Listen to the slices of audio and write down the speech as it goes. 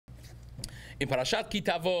In Parashat Ki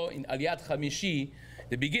Tavo, in Aliyat Chamishi,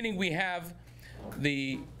 the beginning we have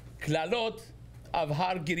the klalot of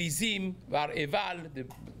Har Gerizim, Var Eval,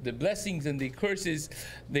 the blessings and the curses.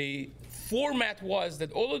 The format was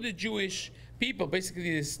that all of the Jewish people,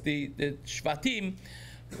 basically the Shvatim,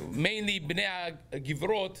 mainly Bnei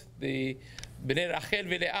Givrot, the Bnei Rachel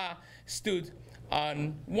veLeah, stood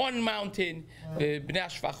on one mountain, the Bnei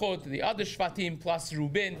Shvachot, the other Shvatim, plus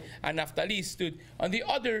Reuben and Naphtali stood on the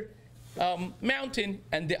other mountain,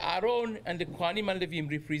 and the Aaron and the Kohanim and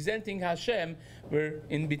Levim representing Hashem were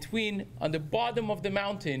in between on the bottom of the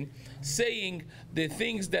mountain, saying the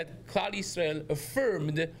things that Klal Yisrael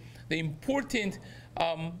affirmed, the important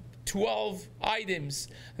 12 items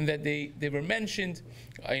that they were mentioned,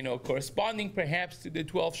 corresponding perhaps to the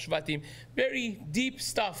 12 Shvatim. Very deep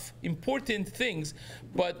stuff, important things,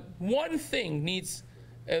 but one thing needs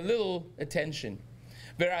a little attention.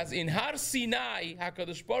 Whereas in Har Sinai,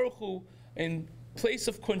 HaKadosh Baruch Hu, in place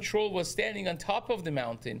of control, was standing on top of the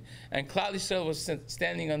mountain, and Klal Yisrael was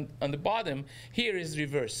standing on the bottom. Here is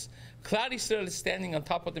reverse. Klal Yisrael is standing on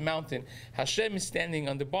top of the mountain. Hashem is standing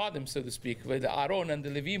on the bottom, so to speak, with the Aaron and the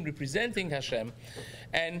Levim representing Hashem.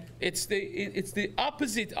 And it's the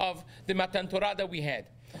opposite of the Matan Torah that we had.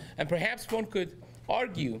 And perhaps one could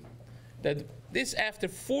argue that this, after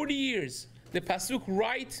 40 years, the pasuk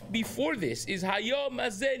right before this is Hayom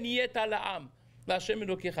Hazeh Niyeta La'am La'Hashem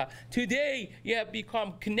Elokecha. Today you have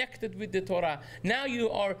become connected with the Torah. Now you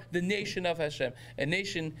are the nation of Hashem, a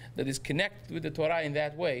nation that is connected with the Torah in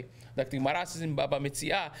that way. Like the Gemara says in Baba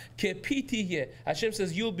Metziah, Kepiti here. Hashem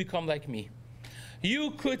says, you'll become like me.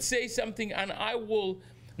 You could say something and I will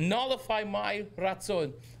nullify my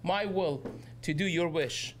ratzon, my will, to do your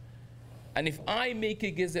wish. And if I make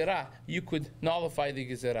a gezerah, you could nullify the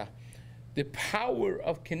gezerah. The power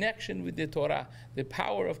of connection with the Torah, the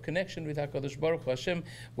power of connection with HaKadosh Baruch Hu, Hashem,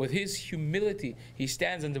 with His humility, He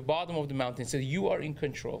stands on the bottom of the mountain and says, you are in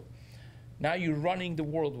control. Now you're running the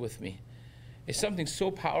world with me. It's something so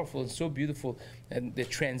powerful and so beautiful. And the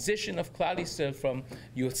transition of Klal Yisrael from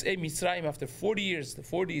Yotzei Mitzrayim after 40 years, the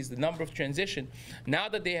 40 is the number of transition. Now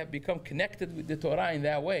that they have become connected with the Torah in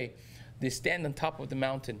that way, they stand on top of the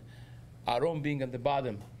mountain, Aaron being on the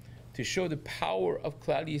bottom, to show the power of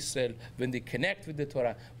Klal Yisrael when they connect with the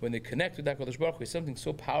Torah, when they connect with HaKadosh Baruch Hu. It's something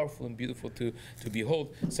so powerful and beautiful to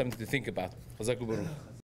behold, something to think about. Chazak u'baruch.